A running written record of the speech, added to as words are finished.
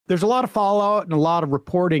there's a lot of fallout and a lot of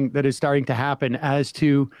reporting that is starting to happen as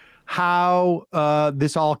to how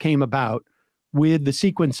this all came about with the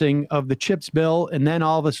sequencing of the CHIPS bill, and then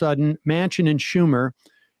all of a sudden Manchin and Schumer.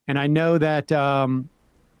 And I know that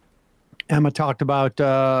Emma talked about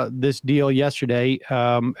this deal yesterday,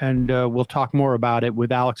 and we'll talk more about it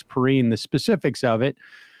with Alex Perrine, the specifics of it.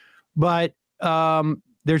 But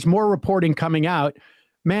there's more reporting coming out.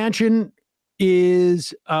 Manchin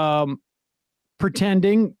is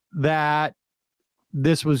pretending that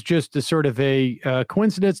this was just a sort of a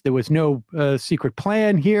coincidence. There was no secret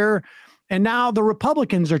plan here. And now the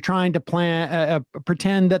Republicans are trying to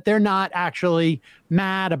pretend that they're not actually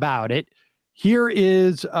mad about it. Here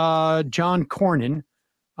is John Cornyn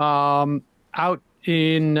out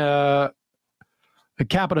in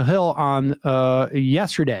Capitol Hill on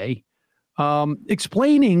yesterday,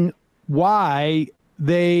 explaining why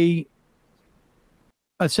they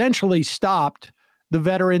essentially stopped the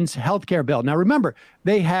veterans' health care bill. Now, remember,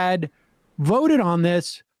 they had voted on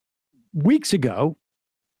this weeks ago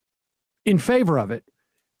in favor of it.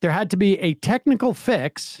 There had to be a technical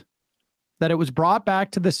fix, that it was brought back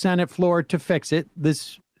to the Senate floor to fix it.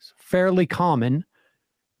 This is fairly common.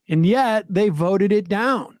 And yet they voted it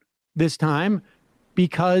down this time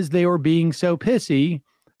because they were being so pissy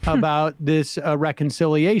about this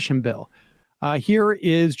reconciliation bill. Here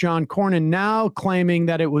is John Cornyn now claiming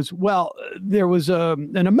that it was, well, there was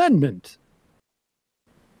an amendment.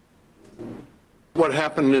 What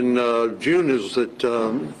happened in June is that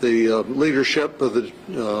the leadership of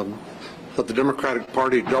the Democratic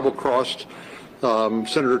Party double-crossed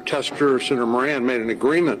Senator Tester. Senator Moran made an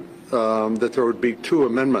agreement that there would be two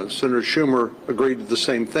amendments. Senator Schumer agreed to the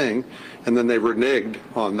same thing, and then they reneged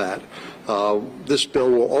on that. This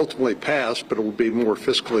bill will ultimately pass, but it will be more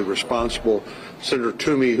fiscally responsible. Senator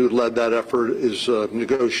Toomey, who led that effort, is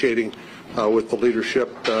negotiating with the leadership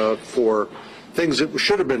for things that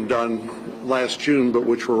should have been done last June, but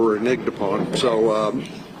which were reneged upon. So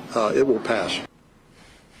it will pass.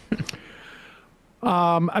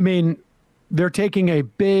 I mean, they're taking a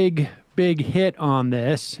big hit on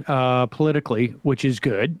this politically, which is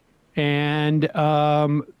good. And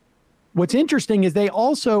what's interesting is they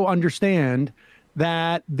also understand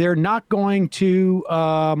that they're not going to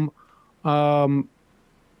whine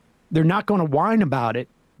about it,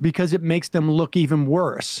 because it makes them look even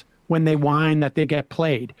worse when they whine that they get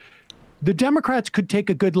played. The Democrats could take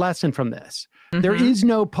a good lesson from this. Mm-hmm. There is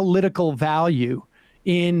no political value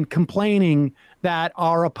in complaining that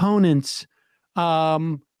our opponents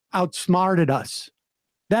outsmarted us.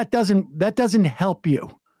 That doesn't help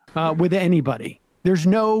you with anybody. There's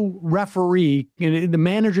no referee. The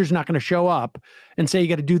manager's not going to show up and say, you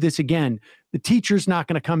got to do this again. The teacher's not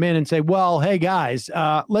going to come in and say, well, hey guys,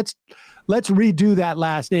 let's redo that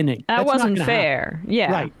last inning. That wasn't fair. Happen.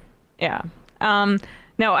 Yeah. Right. Yeah.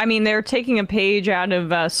 No, I mean, they're taking a page out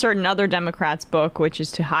of certain other Democrats' book, which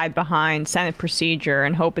is to hide behind Senate procedure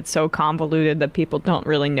and hope it's so convoluted that people don't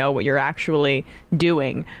really know what you're actually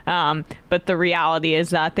doing. But the reality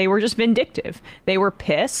is that they were just vindictive. They were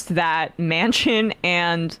pissed that Manchin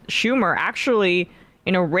and Schumer actually,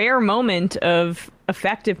 in a rare moment of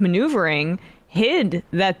effective maneuvering, hid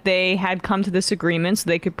that they had come to this agreement so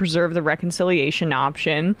they could preserve the reconciliation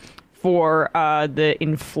option for the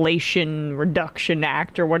Inflation Reduction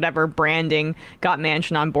Act, or whatever branding got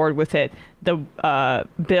Manchin on board with it. The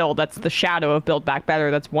bill that's the shadow of Build Back Better,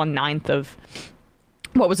 that's 1/9 of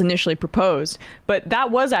what was initially proposed. But that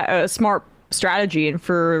was a smart strategy, and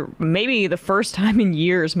for maybe the first time in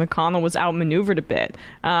years, McConnell was outmaneuvered a bit.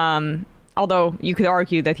 Although you could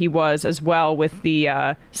argue that he was as well with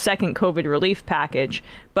the second COVID relief package.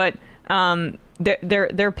 But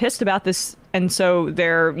they're pissed about this, and so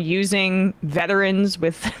they're using veterans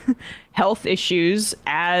with health issues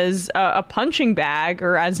as a punching bag,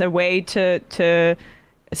 or as a way to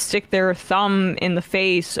stick their thumb in the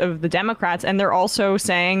face of the Democrats. And they're also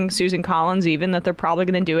saying, Susan Collins even, that they're probably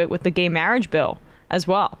going to do it with the gay marriage bill as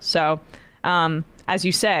well. So as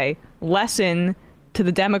you say, lesson to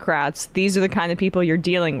the Democrats, these are the kind of people you're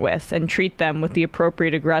dealing with, and treat them with the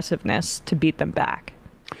appropriate aggressiveness to beat them back.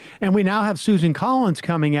 And we now have Susan Collins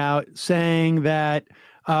coming out saying that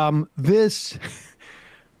this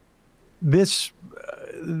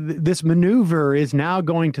maneuver is now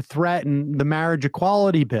going to threaten the marriage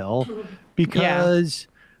equality bill, because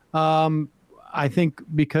I think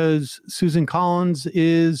because Susan Collins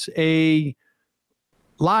is a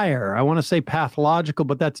liar. I want to say pathological,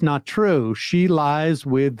 but that's not true. She lies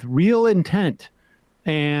with real intent.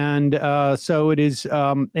 And so it is,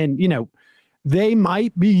 and you know, they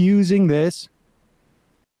might be using this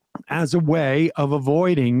as a way of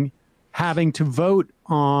avoiding having to vote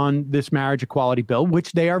on this marriage equality bill,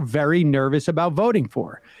 which they are very nervous about voting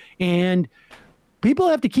for. And people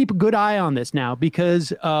have to keep a good eye on this now,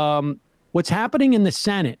 because what's happening in the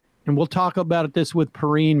Senate, and we'll talk about this with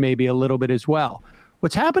Perrine maybe a little bit as well.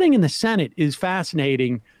 What's happening in the Senate is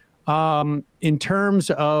fascinating in terms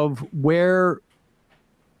of where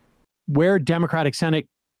Democratic Senate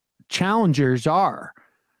challengers are.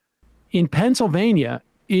 In Pennsylvania,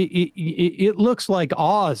 it looks like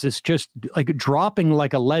Oz is just like dropping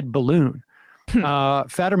like a lead balloon.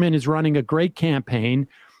 Fetterman is running a great campaign,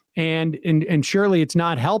 and surely it's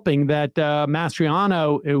not helping that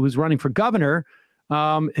Mastriano, who's running for governor,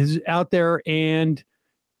 is out there. And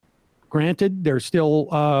granted, there's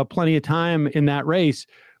still plenty of time in that race,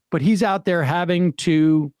 but he's out there having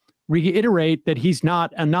to reiterate that he's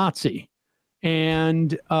not a Nazi.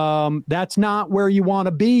 And that's not where you want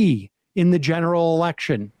to be in the general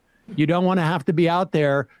election. You don't want to have to be out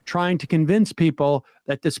there trying to convince people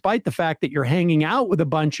that despite the fact that you're hanging out with a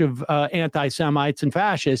bunch of anti-Semites and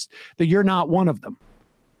fascists, that you're not one of them.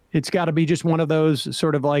 It's got to be just one of those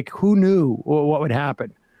sort of like, who knew what would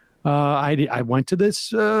happen? I went to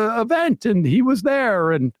this event and he was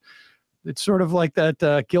there. And it's sort of like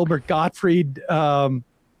that Gilbert Gottfried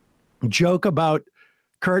joke about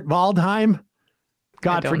Kurt Waldheim.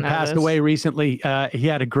 Gottfried passed away recently. He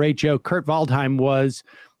had a great joke. Kurt Waldheim was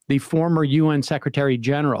the former UN Secretary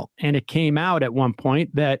General. And it came out at one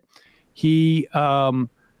point that he,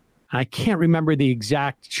 I can't remember the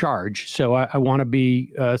exact charge, so I want to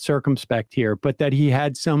be circumspect here, but that he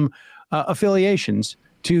had some affiliations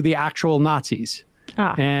to the actual Nazis.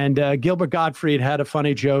 And Gilbert Gottfried had a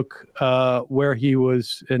funny joke where he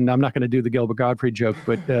was, and I'm not going to do the Gilbert Gottfried joke,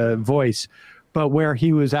 but voice, but where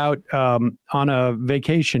he was out on a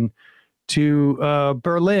vacation to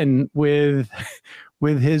Berlin with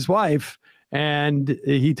his wife. And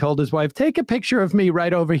he told his wife, take a picture of me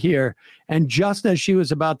right over here. And just as she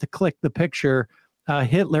was about to click the picture,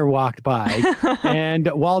 Hitler walked by. And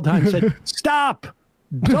Waldheim said, stop.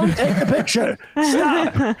 Don't take the picture.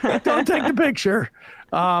 Stop. Don't take the picture.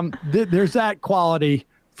 There's that quality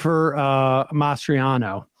for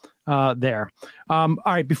Mastriano there. All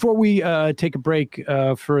right. Before we take a break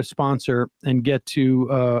for a sponsor and get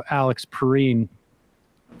to Alex Perrine,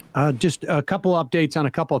 just a couple updates on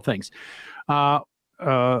a couple of things.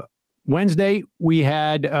 Wednesday, we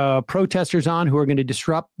had protesters on who are going to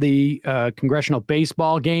disrupt the congressional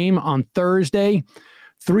baseball game on Thursday.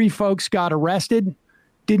 3 folks got arrested.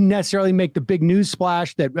 Didn't necessarily make the big news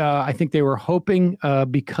splash that I think they were hoping,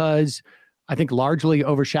 because I think largely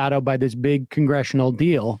overshadowed by this big congressional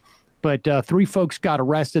deal. But 3 folks got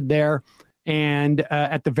arrested there. And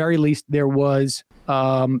at the very least, there was,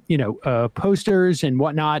 posters and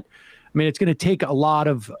whatnot. I mean, it's going to take a lot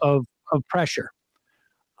of pressure.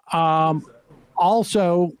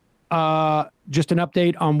 Also, just an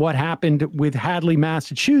update on what happened with Hadley,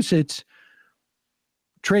 Massachusetts.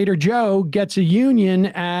 Trader Joe gets a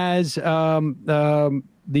union as the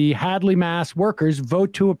Hadley, Mass workers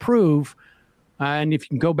vote to approve. And if you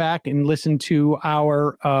can go back and listen to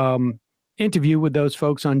our interview with those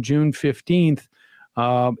folks on June 15th,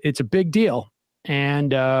 it's a big deal.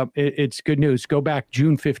 And it's good news. Go back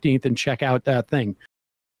June 15th and check out that thing.